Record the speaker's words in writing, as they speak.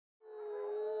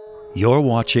You're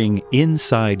watching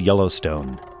Inside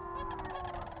Yellowstone.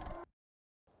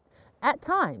 At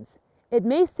times, it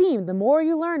may seem the more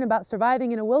you learn about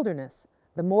surviving in a wilderness,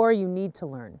 the more you need to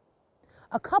learn.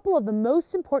 A couple of the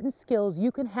most important skills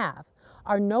you can have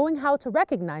are knowing how to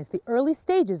recognize the early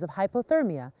stages of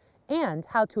hypothermia and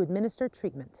how to administer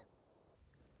treatment.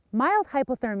 Mild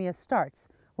hypothermia starts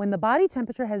when the body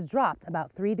temperature has dropped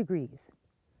about 3 degrees.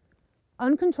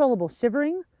 Uncontrollable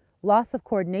shivering, loss of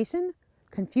coordination,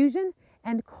 confusion,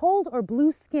 and cold or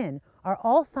blue skin are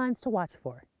all signs to watch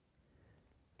for.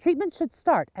 Treatment should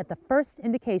start at the first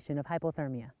indication of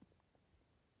hypothermia.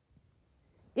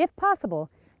 If possible,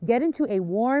 get into a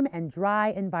warm and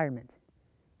dry environment.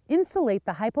 Insulate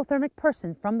the hypothermic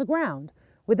person from the ground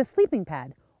with a sleeping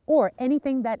pad or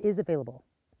anything that is available.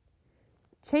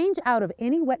 Change out of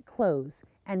any wet clothes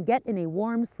and get in a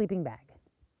warm sleeping bag.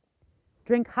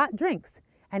 Drink hot drinks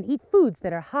and eat foods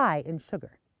that are high in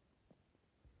sugar.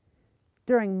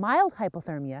 During mild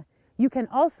hypothermia, you can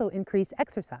also increase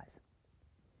exercise.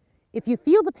 If you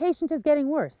feel the patient is getting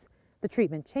worse, the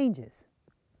treatment changes.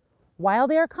 While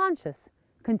they are conscious,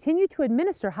 continue to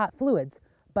administer hot fluids,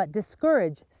 but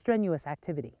discourage strenuous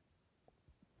activity.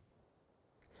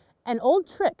 An old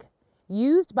trick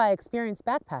used by experienced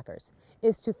backpackers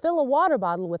is to fill a water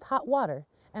bottle with hot water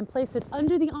and place it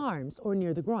under the arms or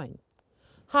near the groin.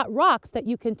 Hot rocks that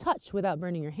you can touch without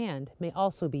burning your hand may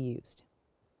also be used.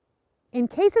 In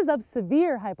cases of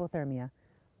severe hypothermia,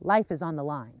 life is on the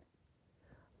line.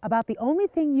 About the only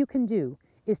thing you can do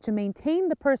is to maintain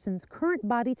the person's current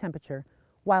body temperature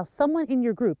while someone in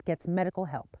your group gets medical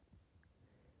help.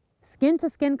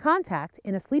 Skin-to-skin contact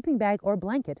in a sleeping bag or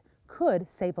blanket could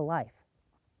save a life.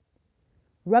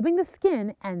 Rubbing the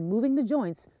skin and moving the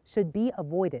joints should be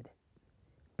avoided.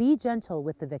 Be gentle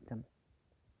with the victim.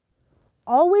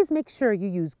 Always make sure you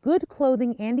use good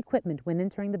clothing and equipment when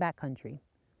entering the backcountry.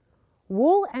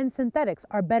 Wool and synthetics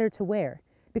are better to wear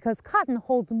because cotton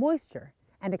holds moisture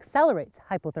and accelerates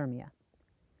hypothermia.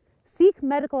 Seek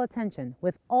medical attention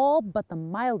with all but the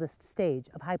mildest stage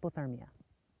of hypothermia.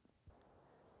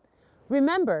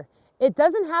 Remember, it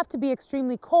doesn't have to be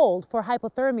extremely cold for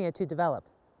hypothermia to develop.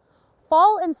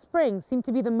 Fall and spring seem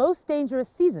to be the most dangerous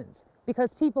seasons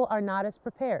because people are not as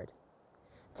prepared.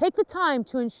 Take the time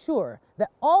to ensure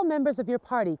that all members of your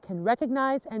party can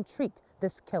recognize and treat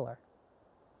this killer.